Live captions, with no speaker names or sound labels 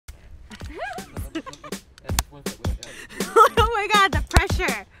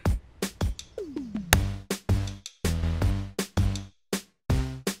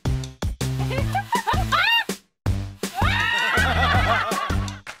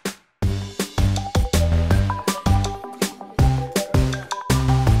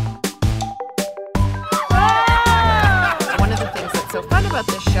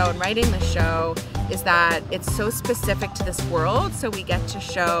show and writing the show is that it's so specific to this world, so we get to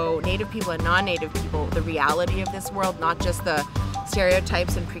show Native people and non-Native people the reality of this world, not just the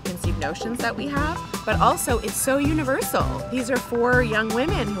stereotypes and preconceived notions that we have, but also it's so universal. These are 4 young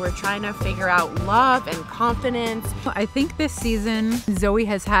women who are trying to figure out love and confidence. I think this season Zoe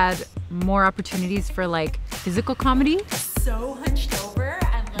has had more opportunities for like physical comedy. So hunched over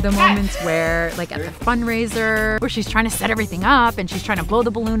and like, the moments where, like at the fundraiser, where she's trying to set everything up and she's trying to blow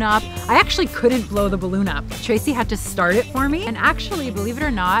the balloon up. I actually couldn't blow the balloon up. Tracey had to start it for me. And actually, believe it or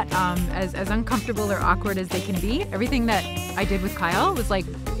not, as uncomfortable or awkward as they can be, everything that I did with Kyle was like,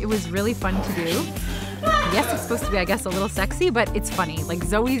 it was really fun to do. Yes, it's supposed to be, I guess, a little sexy, but it's funny. Like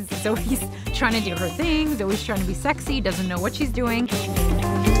Zoe's trying to do her thing. Zoe's trying to be sexy, doesn't know what she's doing.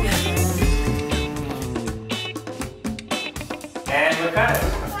 And we're cut.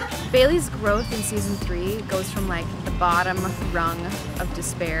 Bailey's growth in season 3 goes from like the bottom rung of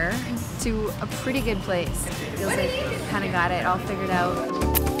despair to a pretty good place. It feels like kind of got it all figured out.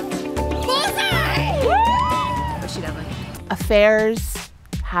 But she doesn't. Affairs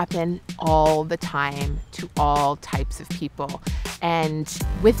happen all the time to all types of people. And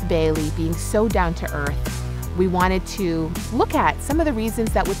with Bailey being so down to earth, we wanted to look at some of the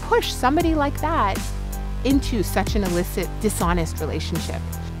reasons that would push somebody like that into such an illicit, dishonest relationship.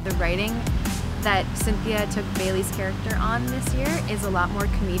 The writing that Cynthia took Bailey's character on this year is a lot more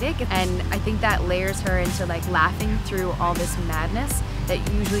comedic, and I think that layers her into like laughing through all this madness that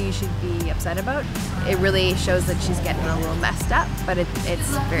usually you should be upset about. It really shows that she's getting a little messed up, but it's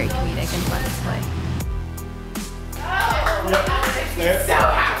very comedic and fun to play. So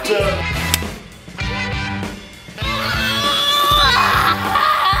happy.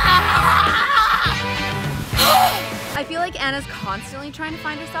 I feel like Anna's constantly trying to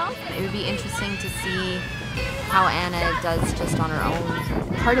find herself. It would be interesting to see how Anna does just on her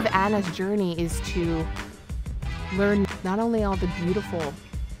own. Part of Anna's journey is to learn not only all the beautiful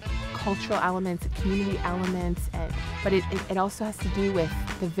cultural elements, community elements, but it also has to do with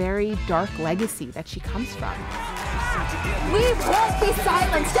the very dark legacy that she comes from. we won't be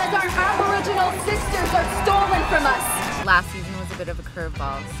silenced as our Aboriginal sisters are stolen from us. Last season was a bit of a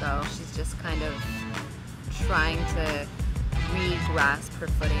curveball, so she's just kind of trying to re-grasp her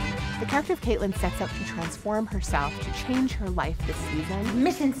footing. The character of Caitlin sets out to transform herself, to change her life this season.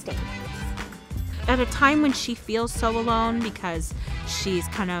 Mission statement. At a time when she feels so alone because she's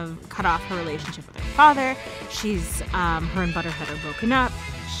kind of cut off her relationship with her father, her and Butterhead are broken up,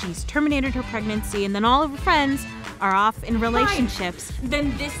 she's terminated her pregnancy, and then all of her friends are off in relationships. Fine.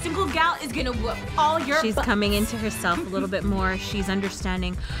 Then this single gal is gonna whoop all your She's butts. coming into herself a little bit more. She's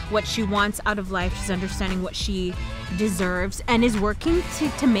understanding what she wants out of life. She's understanding what she deserves and is working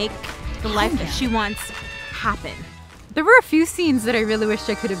to make the life that she wants happen. There were a few scenes that I really wished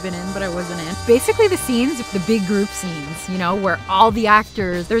I could have been in, but I wasn't in. Basically the scenes, the big group scenes, you know, where all the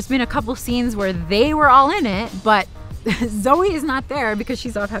actors, there's been a couple scenes where they were all in it, but Zoe is not there because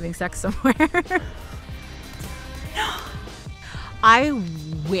she's off having sex somewhere. I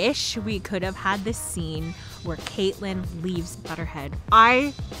wish we could have had this scene where Caitlin leaves Butterhead.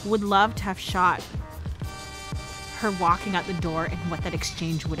 I would love to have shot her walking out the door and what that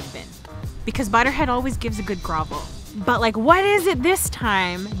exchange would have been. Because Butterhead always gives a good grovel. But like, what is it this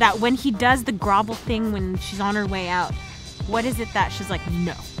time that when he does the grovel thing when she's on her way out, what is it that she's like,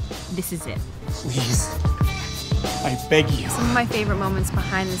 no, this is it? Please, I beg you. Some of my favorite moments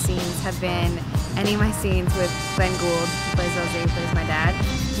behind the scenes have been any of my scenes with Glenn Gould, who plays Jose, who plays my dad.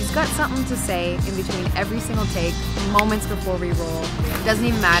 He's got something to say in between every single take, moments before we roll. It doesn't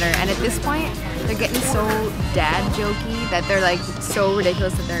even matter. And at this point, they're getting so dad jokey that they're like so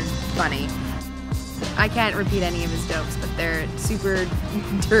ridiculous that they're funny. I can't repeat any of his jokes, but they're super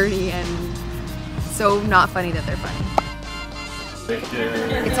dirty and so not funny that they're funny.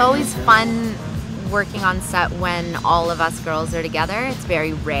 It's always fun working on set when all of us girls are together. It's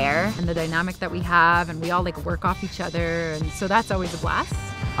very rare. And the dynamic that we have, and we all like work off each other, and so that's always a blast.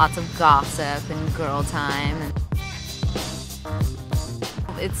 Lots of gossip and girl time.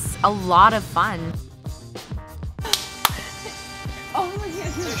 It's a lot of fun. Oh my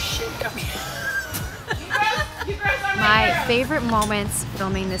God, you're shit. My favorite moments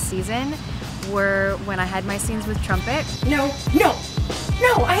filming this season were when I had my scenes with Trumpet. No,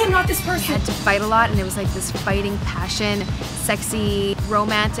 I am not this I person. had to fight a lot, and it was like this fighting passion, sexy,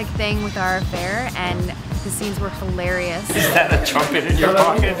 romantic thing with our affair, and the scenes were hilarious. Is that a trumpet in your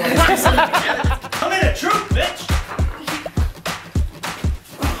pocket? I'm in a truth, bitch!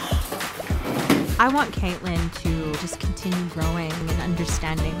 I want Caitlin to just continue growing and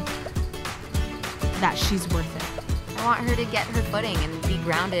understanding that she's worth it. I want her to get her footing and be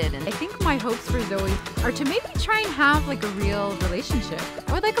grounded. And I think my hopes for Zoe are to maybe try and have like a real relationship.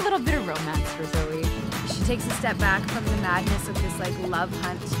 I would like a little bit of romance for Zoe. she takes a step back from the madness of this like love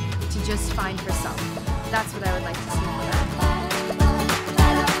hunt to just find herself. That's what I would like to see for her.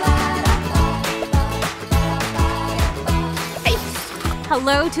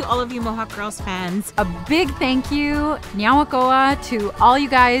 Hello to all of you Mohawk Girls fans. A big thank you, Nyawakoa, to all you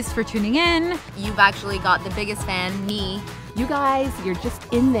guys for tuning in. You've actually got the biggest fan, me. You guys, you're just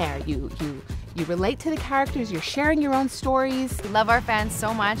in there. You relate to the characters. You're sharing your own stories. We love our fans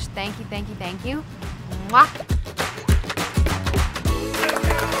so much. Thank you, thank you, thank you. Mwah.